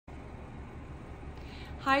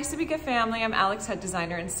Hi Sabika family, I'm Alex, head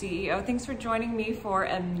designer and CEO. Thanks for joining me for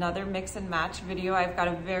another mix and match video. I've got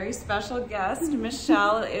a very special guest.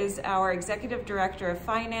 Michelle is our Executive Director of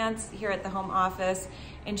Finance here at the home office,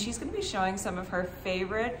 and she's going to be showing some of her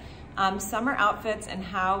favorite summer outfits and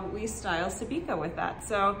how we style Sabika with that.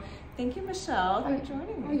 So thank you, Michelle, for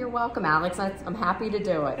joining me. Oh, you're welcome, Alex. I'm happy to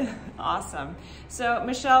do it. Awesome. So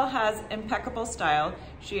Michelle has impeccable style.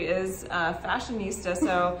 She is a fashionista.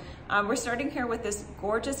 So we're starting here with this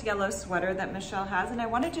gorgeous yellow sweater that Michelle has. And I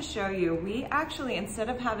wanted to show you, we actually, instead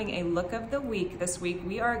of having a look of the week this week,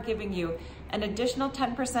 we are giving you an additional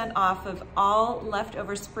 10% off of all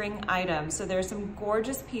leftover spring items. So there's some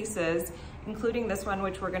gorgeous pieces, including this one,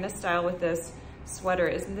 which we're gonna style with this sweater.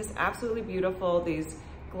 Isn't this absolutely beautiful? These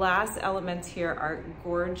glass elements here are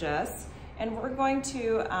gorgeous. And we're going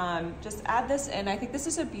to just add this in. I think this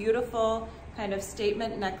is a beautiful kind of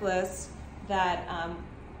statement necklace that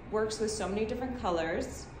works with so many different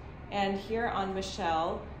colors. And here on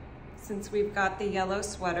Michelle, since we've got the yellow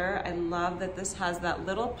sweater, I love that this has that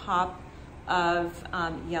little pop of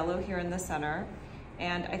yellow here in the center.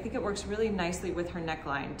 And I think it works really nicely with her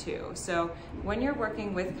neckline too. So when you're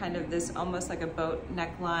working with kind of this almost like a boat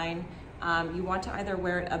neckline, you want to either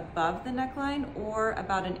wear it above the neckline or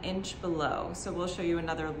about an inch below. So we'll show you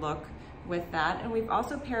another look with that. And we've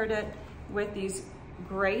also paired it with these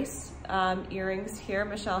Grace earrings here.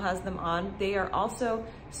 Michelle has them on. They are also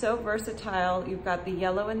so versatile. You've got the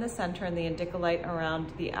yellow in the center and the indicolite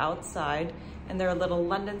around the outside. And they're a little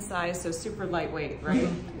London size, so super lightweight, right?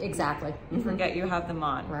 Exactly. You forget you have them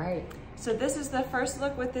on. Right. So this is the first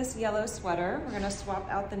look with this yellow sweater. We're gonna swap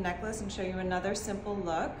out the necklace and show you another simple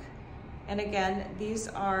look. And again, these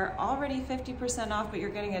are already 50% off, but you're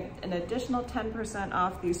getting an additional 10%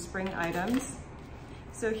 off these spring items.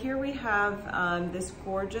 So here we have this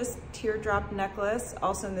gorgeous teardrop necklace,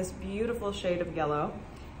 also in this beautiful shade of yellow.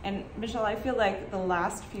 And Michelle, I feel like the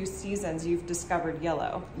last few seasons you've discovered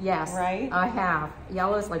yellow. Yes, right? I have.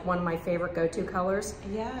 Yellow is like one of my favorite go-to colors.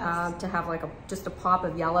 Yes. To have like just a pop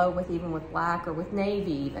of yellow with even with black or with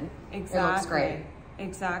navy even. Exactly. It looks great.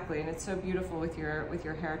 Exactly, and it's so beautiful with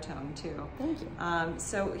your hair tone too. Thank you.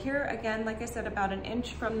 So here again, like I said, about an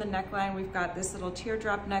inch from the neckline, we've got this little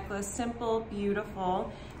teardrop necklace, simple,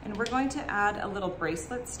 beautiful, and we're going to add a little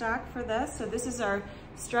bracelet stack for this. So this is our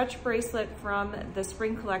stretch bracelet from the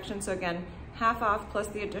spring collection. So again, half off plus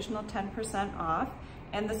the additional 10% off.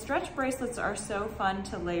 And the stretch bracelets are so fun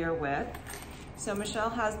to layer with. So Michelle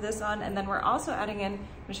has this on, and then we're also adding in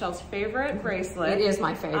Michelle's favorite bracelet. It is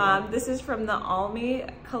my favorite. This is from the Almi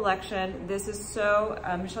collection. This is so,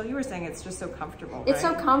 Michelle, you were saying it's just so comfortable, It's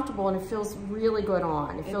right? so comfortable and it feels really good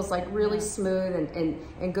on. It feels like really smooth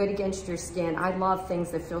and good against your skin. I love things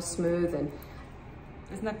that feel smooth and...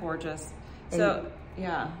 Isn't that gorgeous? So,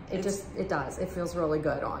 yeah. It does. It feels really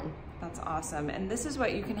good on. That's awesome. And this is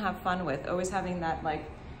what you can have fun with, always having that like,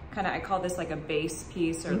 kind of, I call this like a base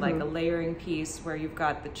piece or like a layering piece where you've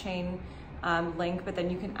got the chain link, but then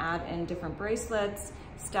you can add in different bracelets,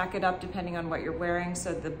 stack it up depending on what you're wearing.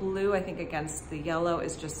 So the blue, I think, against the yellow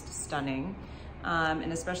is just stunning.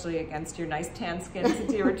 And especially against your nice tan skin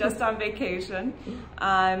since you were just on vacation.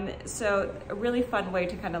 So a really fun way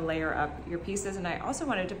to kind of layer up your pieces. And I also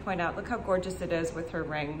wanted to point out, look how gorgeous it is with her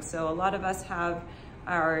ring. So a lot of us have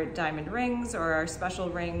our diamond rings or our special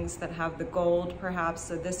rings that have the gold perhaps.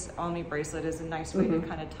 So this Almi bracelet is a nice way to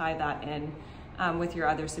kind of tie that in with your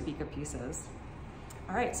other Sabika pieces.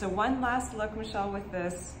 All right, so one last look, Michelle, with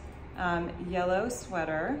this yellow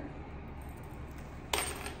sweater.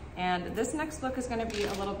 And this next look is gonna be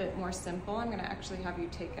a little bit more simple. I'm gonna actually have you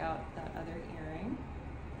take out that other earring.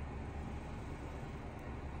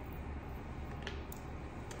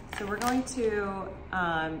 So we're going to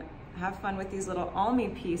have fun with these little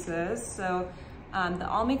Almi pieces. So the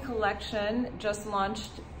Almi collection just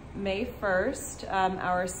launched May 1st,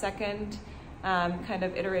 our second kind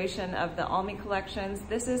of iteration of the Almi collections.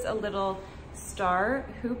 This is a little star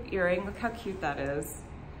hoop earring. Look how cute that is.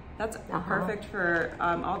 That's perfect for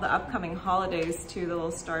all the upcoming holidays too, the little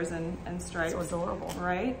stars and stripes. So adorable.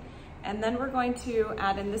 Right? And then we're going to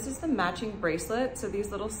add in, this is the matching bracelet. So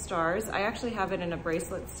these little stars, I actually have it in a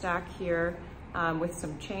bracelet stack here with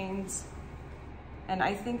some chains. And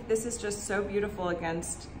I think this is just so beautiful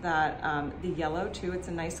against that, the yellow too. It's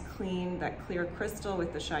a nice clean, that clear crystal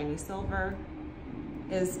with the shiny silver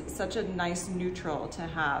is such a nice neutral to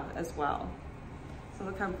have as well. So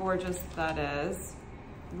look how gorgeous that is.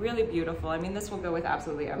 Really beautiful. I mean, this will go with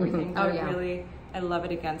absolutely everything. Oh yeah. Really, I love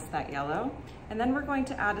it against that yellow. And then we're going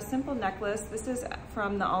to add a simple necklace. This is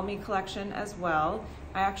from the Almi collection as well.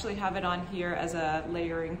 I actually have it on here as a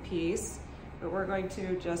layering piece, but we're going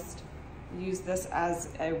to just use this as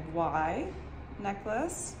a Y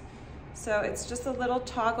necklace. So it's just a little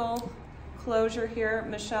toggle closure here.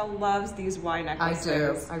 Michelle loves these Y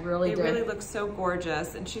necklaces. I do, I really do. They really look so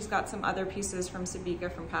gorgeous, and she's got some other pieces from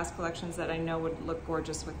Sabika from past collections that I know would look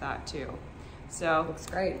gorgeous with that too. So looks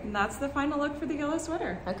great. And that's the final look for the yellow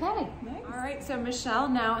sweater. Okay. Nice. All right, so Michelle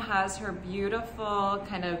now has her beautiful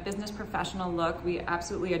kind of business professional look. We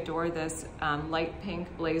absolutely adore this light pink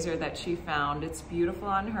blazer that she found. It's beautiful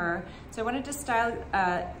on her. So I wanted to style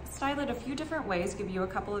it a few different ways, give you a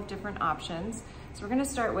couple of different options. So we're gonna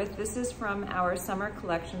start with, this is from our summer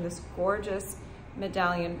collection, this gorgeous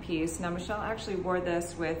medallion piece. Now Michelle actually wore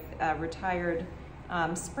this with a retired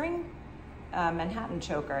spring Manhattan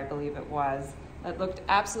choker, I believe it was. That looked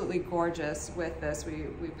absolutely gorgeous with this.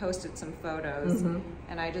 We posted some photos,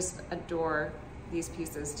 and I just adore these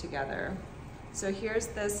pieces together. So here's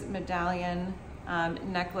this medallion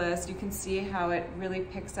necklace. You can see how it really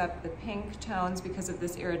picks up the pink tones because of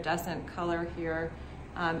this iridescent color here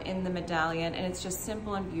in the medallion, and it's just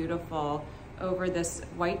simple and beautiful over this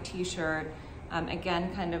white t-shirt.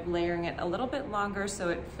 Again, kind of layering it a little bit longer so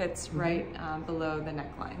it fits right below the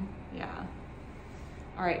neckline. Yeah.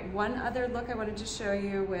 All right, one other look I wanted to show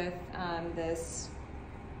you with this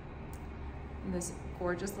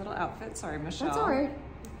gorgeous little outfit. Sorry, Michelle. That's all right.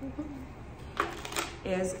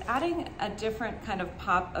 Is adding a different kind of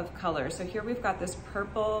pop of color. So here we've got this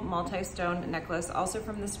purple multi-stone necklace, also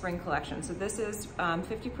from the spring collection. So this is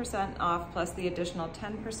 50% off plus the additional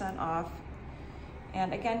 10% off.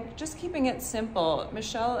 And again, just keeping it simple.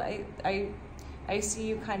 Michelle, I see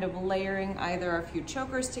you kind of layering either a few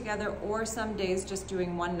chokers together, or some days just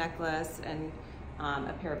doing one necklace and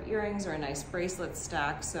a pair of earrings or a nice bracelet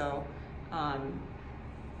stack. So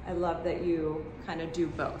I love that you kind of do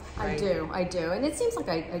both, right? I do. And it seems like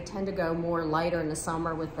I tend to go more lighter in the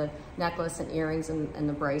summer with the necklace and earrings and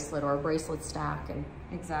the bracelet, or a bracelet stack and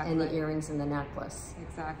the earrings and the necklace.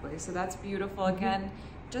 Exactly. So that's beautiful. Again,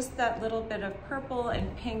 just that little bit of purple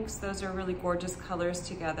and pinks, those are really gorgeous colors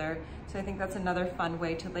together. So I think that's another fun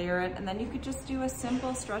way to layer it. And then you could just do a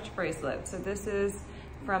simple stretch bracelet. So this is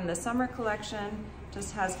from the summer collection,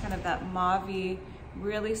 just has kind of that mauve-y,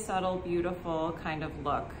 really subtle, beautiful kind of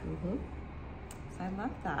look. So I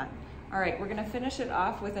love that. All right, we're gonna finish it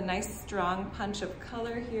off with a nice strong punch of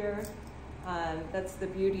color here. That's the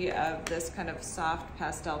beauty of this kind of soft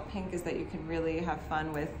pastel pink, is that you can really have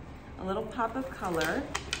fun with a little pop of color.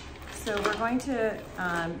 So we're going to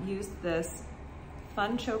use this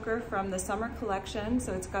fun choker from the summer collection.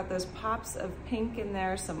 So it's got those pops of pink in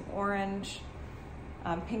there, some orange.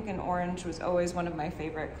 Pink and orange was always one of my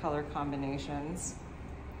favorite color combinations.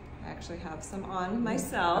 I actually have some on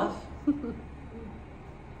myself. We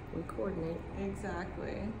coordinate.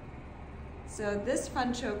 Exactly. So this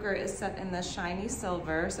fun choker is set in the shiny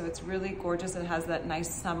silver, so it's really gorgeous. It has that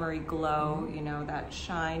nice summery glow, you know, that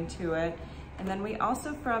shine to it. And then we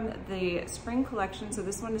also, from the spring collection, so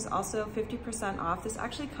this one is also 50% off. This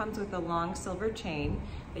actually comes with a long silver chain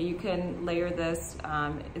that you can layer this.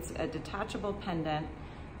 It's a detachable pendant,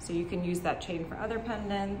 so you can use that chain for other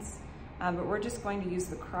pendants. But we're just going to use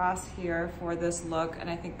the cross here for this look, and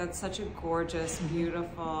I think that's such a gorgeous,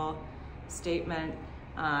 beautiful statement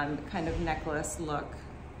kind of necklace look.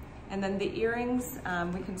 And then the earrings,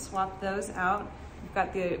 we can swap those out. We've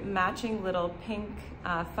got the matching little pink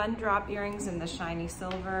fun drop earrings in the shiny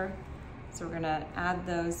silver. So we're gonna add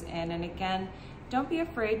those in. And again, don't be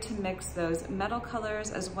afraid to mix those metal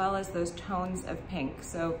colors as well as those tones of pink.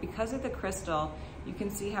 So because of the crystal, you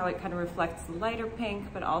can see how it kind of reflects the lighter pink,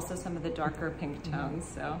 but also some of the darker pink tones.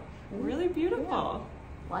 So really beautiful.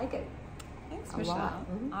 Yeah. Like it. Thanks, Michelle.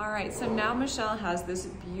 All right, so now Michelle has this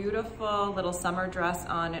beautiful little summer dress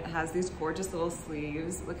on. It has these gorgeous little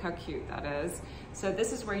sleeves. Look how cute that is. So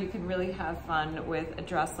this is where you can really have fun with a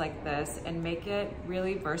dress like this and make it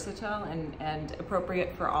really versatile and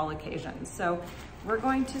appropriate for all occasions. So we're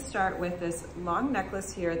going to start with this long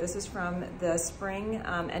necklace here. This is from the spring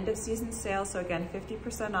end of season sale. So again,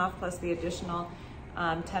 50% off plus the additional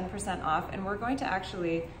 10% off. And we're going to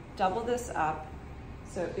actually double this up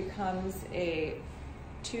so it becomes a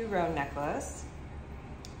 2-row necklace.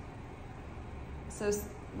 So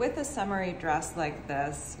with a summery dress like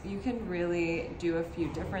this, you can really do a few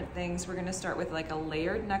different things. We're gonna start with like a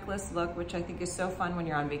layered necklace look, which I think is so fun when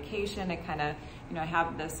you're on vacation. It kind of, you know, I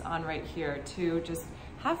have this on right here too. Just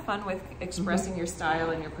have fun with expressing your style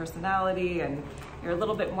and your personality, and you're a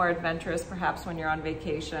little bit more adventurous perhaps when you're on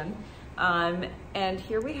vacation. And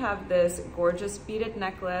here we have this gorgeous beaded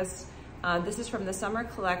necklace. This is from the summer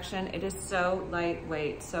collection. It is so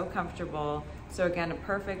lightweight, so comfortable. So again,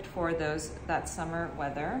 perfect for that summer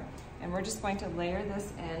weather. And we're just going to layer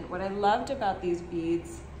this in. What I loved about these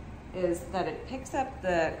beads is that it picks up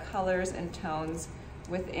the colors and tones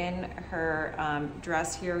within her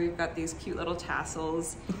dress here. We've got these cute little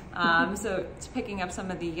tassels. So it's picking up some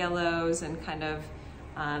of the yellows and kind of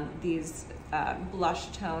these blush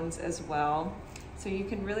tones as well. So you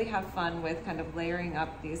can really have fun with kind of layering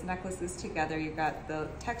up these necklaces together. You've got the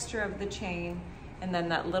texture of the chain and then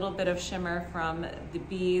that little bit of shimmer from the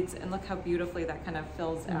beads, and look how beautifully that kind of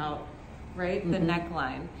fills out, right? The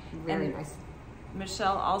neckline. Very nice.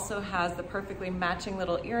 Michelle also has the perfectly matching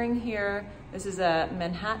little earring here. This is a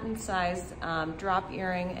Manhattan size drop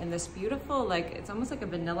earring, and this beautiful, like, it's almost like a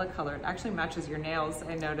vanilla color. It actually matches your nails,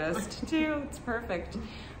 I noticed too. It's perfect.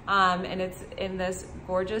 And it's in this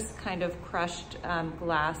gorgeous kind of crushed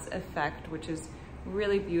glass effect, which is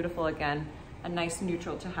really beautiful. Again, a nice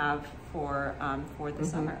neutral to have for the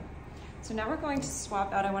summer. So now we're going to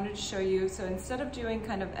swap out. I wanted to show you, so instead of doing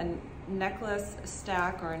kind of a necklace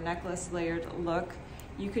stack or a necklace layered look,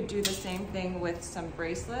 you could do the same thing with some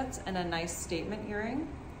bracelets and a nice statement earring.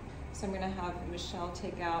 So I'm gonna have Michelle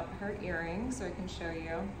take out her earring so I can show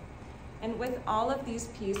you. And with all of these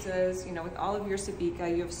pieces, you know, with all of your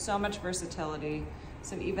Sabika, you have so much versatility.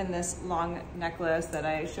 So even this long necklace that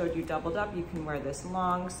I showed you doubled up, you can wear this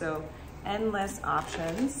long, so endless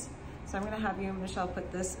options. So I'm gonna have you, Michelle,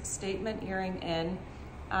 put this statement earring in.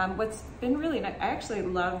 What's been really nice, I actually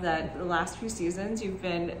love that the last few seasons you've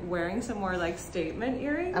been wearing some more like statement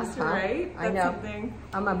earrings, right? That's I know. Something.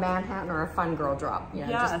 I'm a Manhattan or a fun girl drop. You know,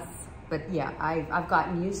 yes. But yeah, I've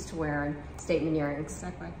gotten used to wearing statement earrings.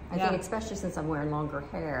 Exactly. I think especially since I'm wearing longer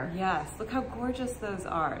hair. Yes, look how gorgeous those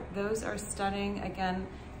are. Those are stunning. Again,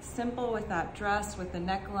 simple with that dress, with the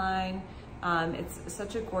neckline. It's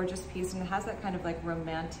such a gorgeous piece, and it has that kind of like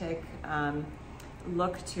romantic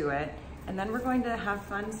look to it. And then we're going to have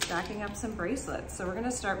fun stacking up some bracelets. So we're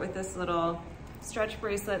gonna start with this little stretch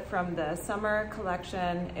bracelet from the summer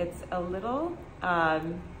collection. It's a little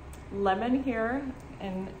lemon here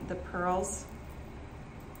in the pearls.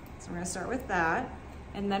 So we're gonna start with that.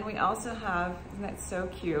 And then we also have, isn't that so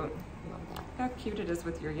cute? Love that. Look how cute it is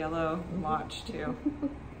with your yellow watch too.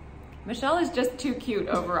 Michelle is just too cute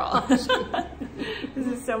overall. This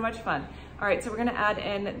is so much fun. All right, so we're gonna add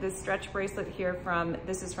in this stretch bracelet here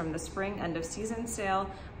this is from the spring end of season sale.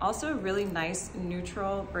 Also a really nice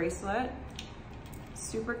neutral bracelet.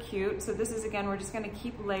 Super cute. So this is, again, we're just gonna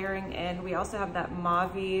keep layering in. We also have that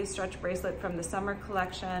mauve stretch bracelet from the summer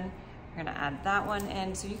collection. We're gonna add that one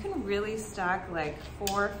in. So you can really stack like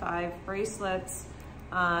 4 or 5 bracelets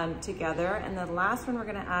together. And the last one we're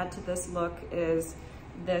gonna add to this look is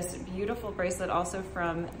this beautiful bracelet also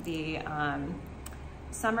from the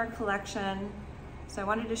summer collection. So I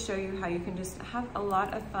wanted to show you how you can just have a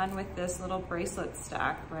lot of fun with this little bracelet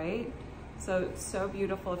stack, right? So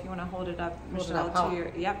beautiful. If you want to hold it up, Michelle, to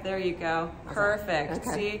your, yep, there you go. Perfect.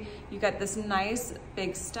 Okay. See, you got this nice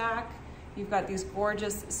big stack. You've got these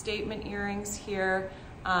gorgeous statement earrings here.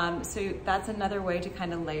 So that's another way to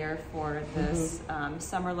kind of layer for this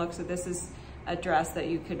summer look. So this is a dress that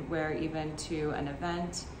you could wear even to an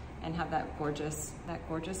event and have that gorgeous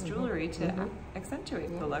jewelry to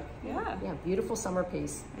accentuate the look. Yeah. Yeah, beautiful summer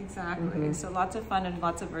piece. Exactly. So lots of fun and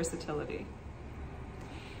lots of versatility.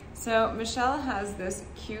 So Michelle has this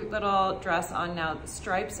cute little dress on now. The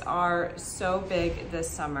stripes are so big this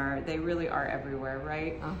summer. They really are everywhere,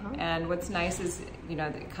 right? And what's nice is, you know,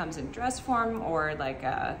 it comes in dress form or like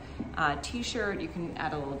a t-shirt. You can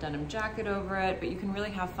add a little denim jacket over it, but you can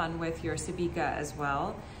really have fun with your Sabika as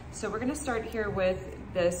well. So we're gonna start here with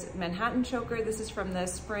this Manhattan choker. This is from the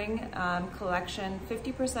spring collection,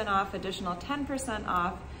 50% off, additional 10%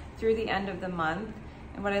 off through the end of the month.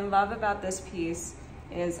 And what I love about this piece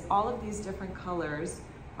is all of these different colors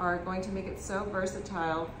are going to make it so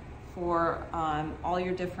versatile for all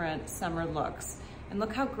your different summer looks. And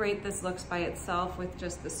look how great this looks by itself with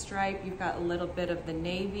just the stripe. You've got a little bit of the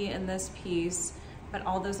navy in this piece, but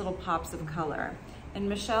all those little pops of color. And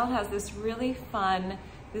Michelle has this really fun,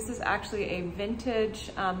 this is actually a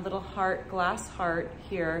vintage little heart, glass heart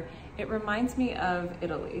here. It reminds me of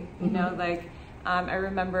Italy, you know, like I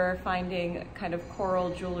remember finding kind of coral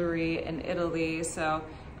jewelry in Italy. So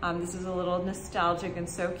this is a little nostalgic and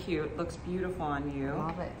so cute. Looks beautiful on you.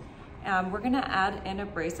 Love it. We're gonna add in a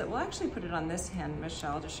bracelet. We'll actually put it on this hand,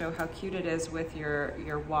 Michelle, to show how cute it is with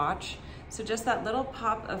your watch. So just that little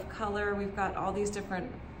pop of color. We've got all these different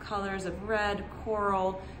colors of red,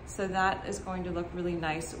 coral. So that is going to look really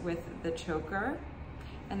nice with the choker.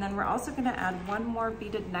 And then we're also gonna add one more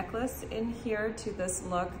beaded necklace in here to this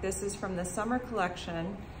look. This is from the summer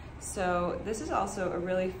collection. So this is also a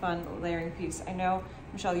really fun layering piece. I know,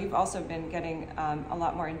 Michelle, you've also been getting a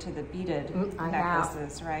lot more into the beaded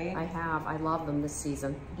necklaces, right? I have. I love them this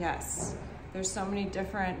season. Yes. There's so many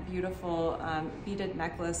different beautiful beaded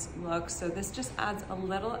necklace looks. So this just adds a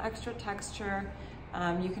little extra texture.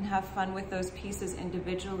 You can have fun with those pieces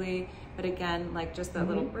individually, but again, like just that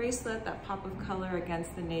little bracelet, that pop of color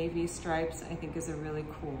against the navy stripes, I think is a really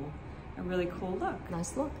cool look.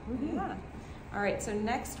 Nice look. Yeah. All right, so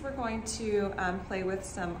next we're going to play with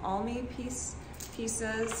some Almi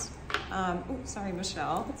pieces. Oh, sorry,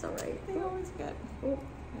 Michelle. That's all right. They always get. Oh,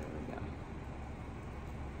 there we go.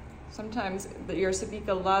 Sometimes your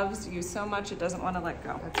Sabika loves you so much it doesn't want to let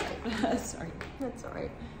go. That's right. Sorry. That's all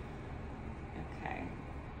right. Okay.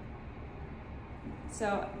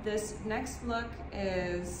 So this next look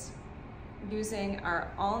is using our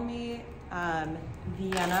Almi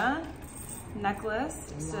Vienna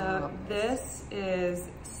necklace. So this is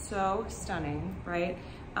so stunning, right?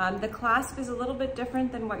 The clasp is a little bit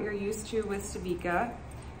different than what you're used to with Sabika.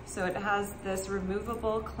 So it has this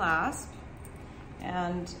removable clasp,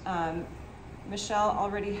 and Michelle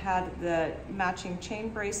already had the matching chain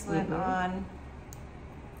bracelet on.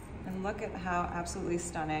 And look at how absolutely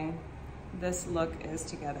stunning this look is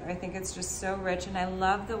together. I think it's just so rich, and I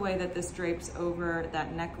love the way that this drapes over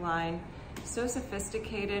that neckline. So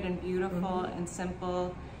sophisticated and beautiful and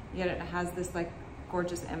simple, yet it has this like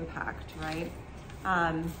gorgeous impact, right?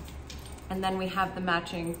 And then we have the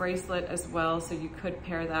matching bracelet as well, so you could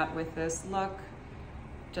pair that with this look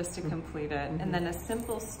just to complete it. And then a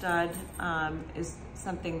simple stud is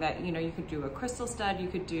something that, you know, you could do a crystal stud, you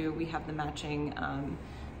could do, we have the matching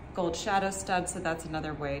gold shadow stud, so that's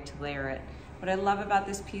another way to layer it. What I love about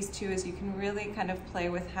this piece too is you can really kind of play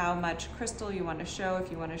with how much crystal you want to show,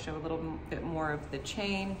 if you want to show a little bit more of the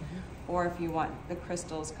chain, or if you want the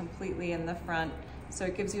crystals completely in the front. So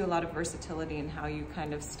it gives you a lot of versatility in how you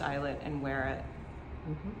kind of style it and wear it.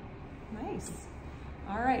 Nice.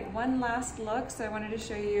 All right, one last look. So I wanted to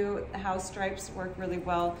show you how stripes work really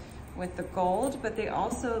well with the gold, but they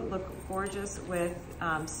also look gorgeous with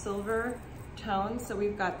silver tones. So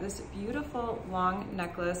we've got this beautiful long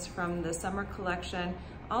necklace from the summer collection.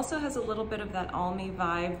 Also has a little bit of that Almi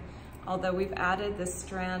vibe, although we've added this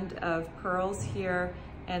strand of pearls here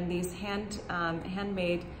and these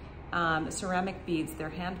handmade ceramic beads. They're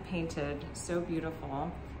hand painted, so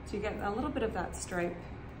beautiful. So you get a little bit of that stripe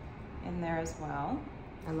in there as well.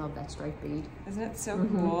 I love that stripe bead. Isn't it so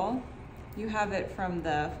cool? You have it from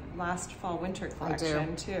the last fall winter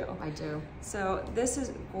collection too. I do. So this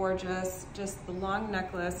is gorgeous, just the long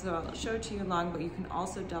necklace. So I'll show it to you long, but you can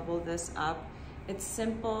also double this up. It's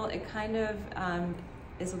simple, it kind of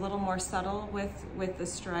is a little more subtle with the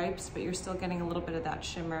stripes, but you're still getting a little bit of that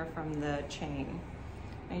shimmer from the chain.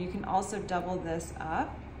 And you can also double this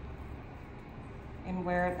up and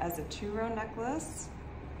wear it as a 2-row necklace.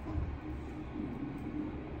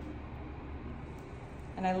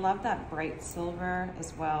 And I love that bright silver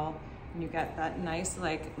as well. And you get that nice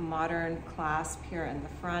like modern clasp here in the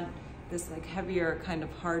front. This like heavier kind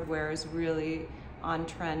of hardware is really on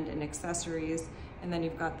trend in accessories. And then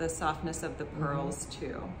you've got the softness of the pearls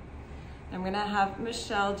too. I'm gonna have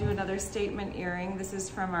Michelle do another statement earring. This is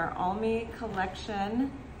from our Almi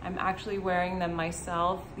collection. I'm actually wearing them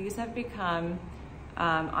myself. These have become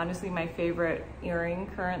honestly my favorite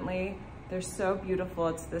earring currently. They're so beautiful.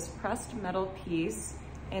 It's this pressed metal piece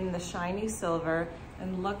in the shiny silver,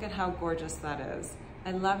 and look at how gorgeous that is.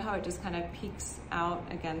 I love how it just kind of peeks out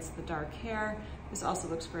against the dark hair. This also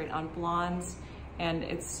looks great on blondes, and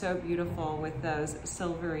it's so beautiful with those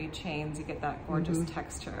silvery chains. You get that gorgeous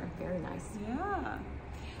texture. Very nice. Yeah.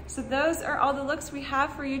 So those are all the looks we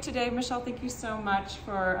have for you today. Michelle, thank you so much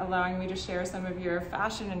for allowing me to share some of your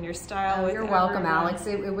fashion and your style with You're welcome, Alex.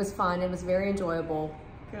 It was fun. It was very enjoyable.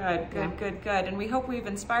 Good. And we hope we've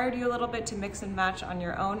inspired you a little bit to mix and match on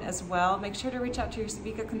your own as well. Make sure to reach out to your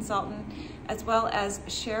Sabika consultant, as well as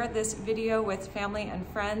share this video with family and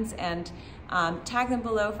friends, and tag them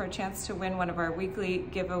below for a chance to win one of our weekly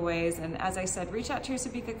giveaways. And as I said, reach out to your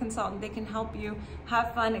Sabika consultant. They can help you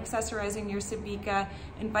have fun accessorizing your Sabika,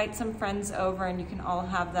 invite some friends over, and you can all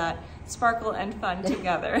have that sparkle and fun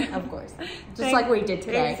together. Of course, just like we did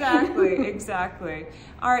today. Exactly.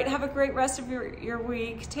 All right, have a great rest of your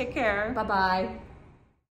week. Take care. Bye-bye.